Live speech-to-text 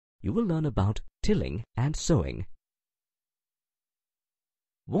you will learn about tilling and sowing.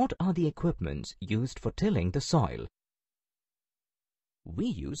 What are the equipments used for tilling the soil? We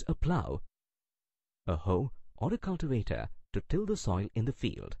use a plough, a hoe or a cultivator to till the soil in the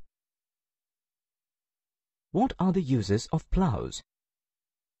field. What are the uses of ploughs?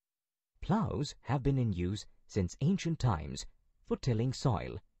 Ploughs have been in use since ancient times for tilling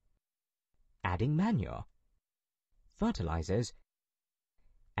soil, adding manure, fertilizers,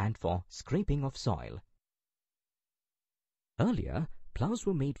 and for scraping of soil. Earlier, ploughs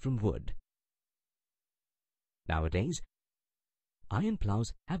were made from wood. Nowadays, iron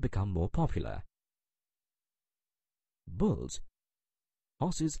ploughs have become more popular. Bulls,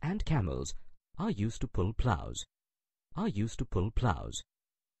 horses and camels are used to pull ploughs.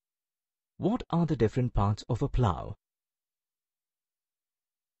 What are the different parts of a plough?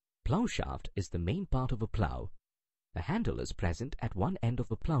 Plough shaft is the main part of a plough. A handle is present at one end of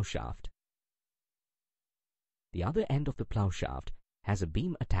the plough shaft. The other end of the plough shaft has a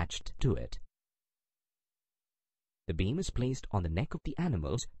beam attached to it. The beam is placed on the neck of the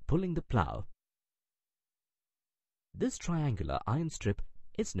animals pulling the plough. This triangular iron strip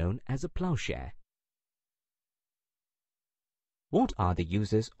is known as a ploughshare. What are the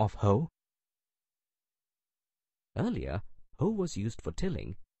uses of hoe? Earlier, hoe was used for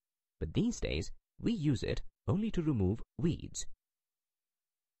tilling, but these days we use it only to remove weeds.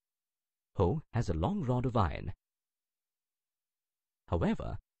 Hoe has a long rod of iron.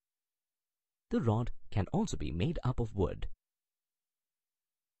 However, the rod can also be made up of wood.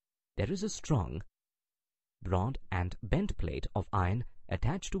 There is a strong, broad and bent plate of iron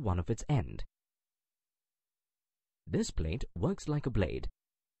attached to one of its ends. This plate works like a blade.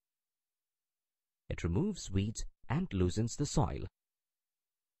 It removes weeds and loosens the soil.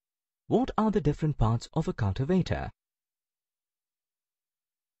 What are the different parts of a cultivator?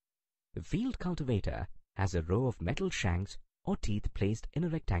 The field cultivator has a row of metal shanks or teeth placed in a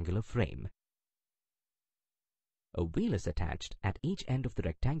rectangular frame. A wheel is attached at each end of the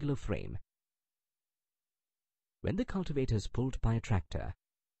rectangular frame. When the cultivator is pulled by a tractor,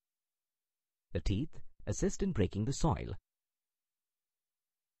 the teeth assist in breaking the soil.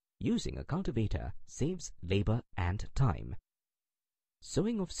 Using a cultivator saves labor and time.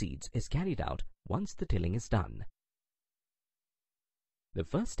 Sowing of seeds is carried out once the tilling is done. The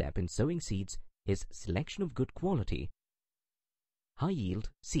first step in sowing seeds is selection of good quality, high-yield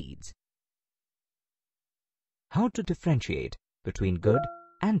seeds. How to differentiate between good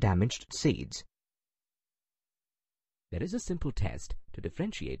and damaged seeds? There is a simple test to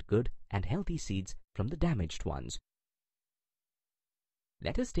differentiate good and healthy seeds from the damaged ones.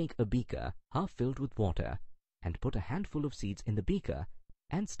 Let us take a beaker half filled with water and put a handful of seeds in the beaker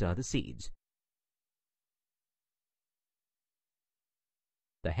and stir the seeds.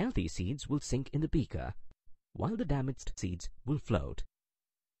 The healthy seeds will sink in the beaker, while the damaged seeds will float.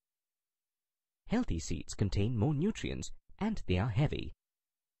 Healthy seeds contain more nutrients and they are heavy.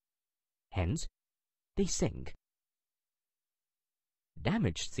 Hence, they sink.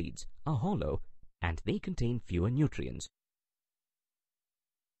 Damaged seeds are hollow and they contain fewer nutrients.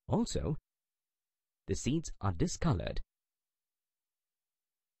 Also, the seeds are discolored.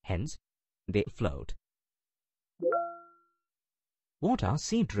 Hence, they float. What are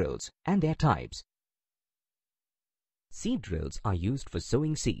seed drills and their types? Seed drills are used for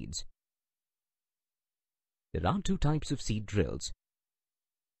sowing seeds. There are two types of seed drills: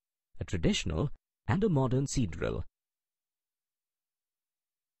 a traditional and a modern seed drill.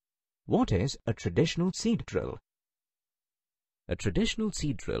 What is a traditional seed drill? A traditional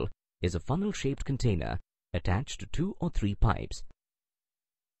seed drill is a funnel-shaped container attached to 2 or 3 pipes.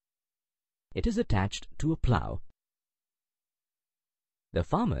 It is attached to a plough. The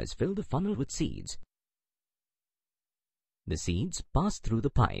farmers fill the funnel with seeds. The seeds pass through the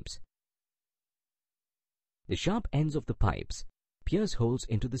pipes. The sharp ends of the pipes pierce holes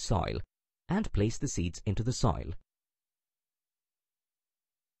into the soil and place the seeds into the soil.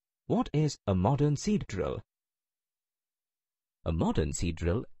 What is a modern seed drill? A modern seed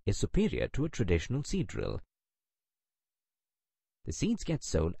drill is superior to a traditional seed drill. The seeds get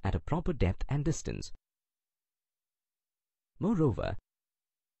sown at a proper depth and distance. Moreover,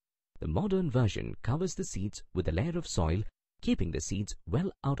 the modern version covers the seeds with a layer of soil, keeping the seeds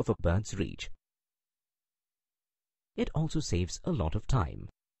well out of a bird's reach. It also saves a lot of time.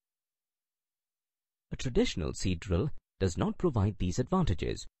 A traditional seed drill does not provide these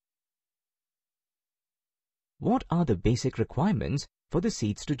advantages. What are the basic requirements for the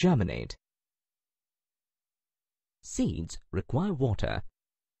seeds to germinate? Seeds require water,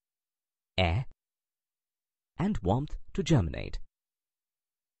 air, and warmth to germinate.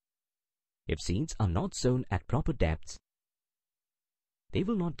 If seeds are not sown at proper depths, they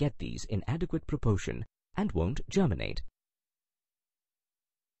will not get these in adequate proportion and won't germinate.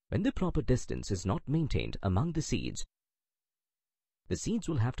 When the proper distance is not maintained among the seeds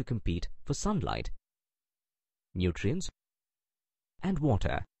will have to compete for sunlight, nutrients, and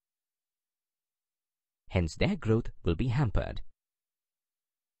water. Hence their growth will be hampered.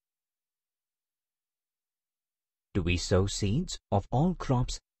 Do we sow seeds of all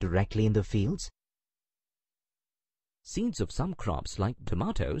crops directly in the fields? Seeds of some crops like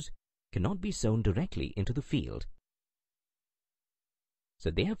tomatoes cannot be sown directly into the field.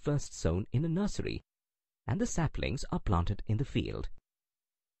 So they are first sown in a nursery and the saplings are planted in the field.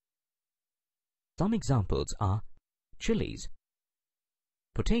 Some examples are chilies,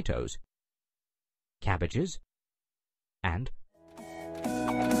 potatoes, cabbages, and